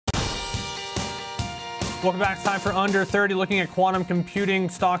Welcome back. It's time for Under 30, looking at quantum computing,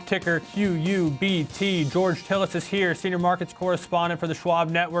 stock ticker QUBT. George Tsilis is here, senior markets correspondent for the Schwab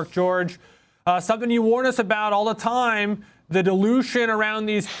Network. George, something you warn us about all the time, the dilution around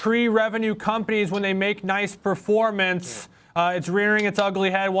these pre-revenue companies when they make nice performance. It's rearing its ugly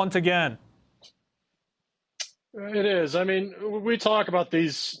head once again. It is. I mean, we talk about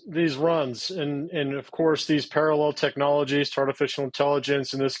these runs and of course these parallel technologies to artificial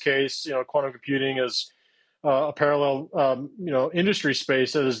intelligence. In this case, quantum computing is a parallel industry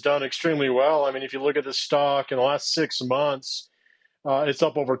space that has done extremely well. I mean, if you look at the stock in the last 6 months, it's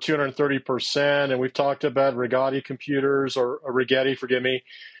up over 230%. And we've talked about Rigetti computers, or Rigetti, forgive me,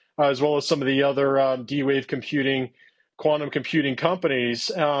 as well as some of the other D-Wave computing, quantum computing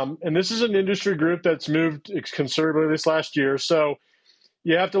companies. And this is an industry group that's moved considerably this last year. So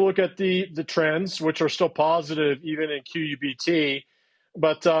you have to look at the trends, which are still positive even in QUBT.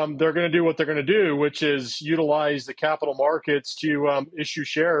 But they're going to do what they're going to do, which is utilize the capital markets to issue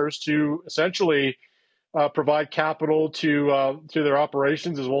shares to essentially provide capital to their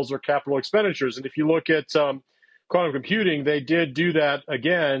operations as well as their capital expenditures. And if you look at quantum computing, they did do that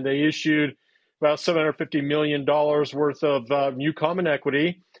again. They issued about $750 million worth of new common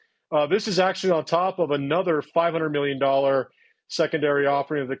equity. This is actually on top of another $500 million secondary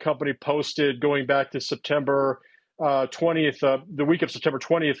offering that the company posted going back to September 20th, the week of September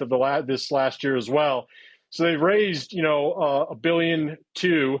 20th of this last year as well. So they've raised, $1.2 billion,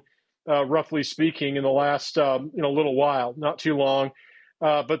 roughly speaking, in the last, little while, not too long.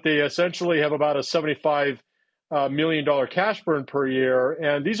 But they essentially have about a $75 million cash burn per year.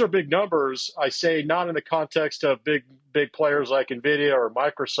 And these are big numbers, I say, not in the context of big players like NVIDIA or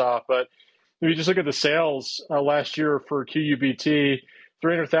Microsoft, but if you just look at the sales last year for QUBT,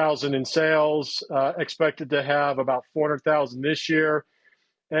 300,000 in sales, expected to have about 400,000 this year.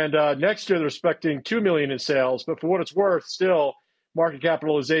 And next year, they're expecting 2 million in sales. But for what it's worth, still market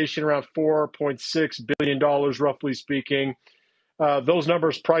capitalization around $4.6 billion, roughly speaking. Those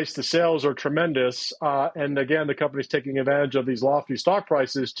numbers priced to sales are tremendous. And again, the company's taking advantage of these lofty stock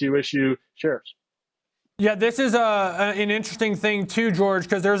prices to issue shares. Yeah, this is an interesting thing too, George,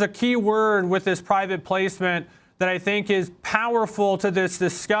 because there's a key word with this private placement that I think is powerful to this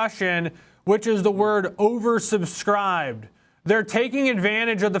discussion, which is the word oversubscribed. They're taking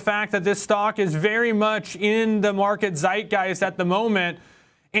advantage of the fact that this stock is very much in the market zeitgeist at the moment,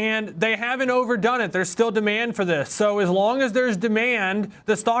 and they haven't overdone it. There's still demand for this. So as long as there's demand,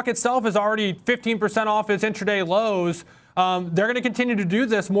 the stock itself is already 15% off its intraday lows. They're going to continue to do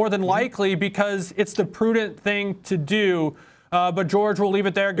this more than likely because it's the prudent thing to do. But George, we'll leave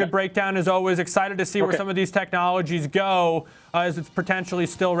it there. Good breakdown as always. Excited to see where some of these technologies go as it's potentially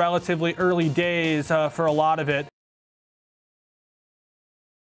still relatively early days for a lot of it.